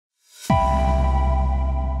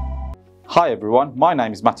Hi everyone, my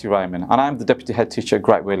name is Matti Rehman and I am the Deputy Head Teacher at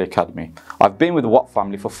Great Wyrley Academy. I've been with the Watt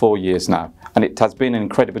family for 4 years now and it has been an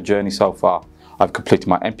incredible journey so far. I've completed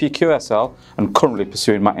my NPQSL and currently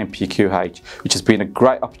pursuing my NPQH, which has been a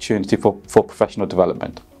great opportunity for professional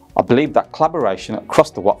development. I believe that collaboration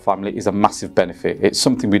across the Watt family is a massive benefit. It's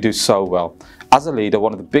something we do so well. As a leader,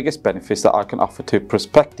 one of the biggest benefits that I can offer to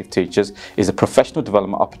prospective teachers is the professional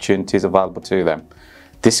development opportunities available to them.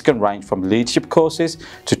 This can range from leadership courses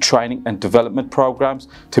to training and development programs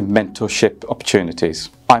to mentorship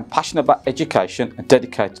opportunities. I'm passionate about education and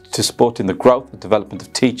dedicated to supporting the growth and development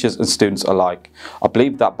of teachers and students alike. I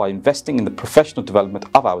believe that by investing in the professional development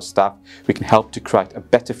of our staff, we can help to create a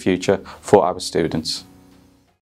better future for our students.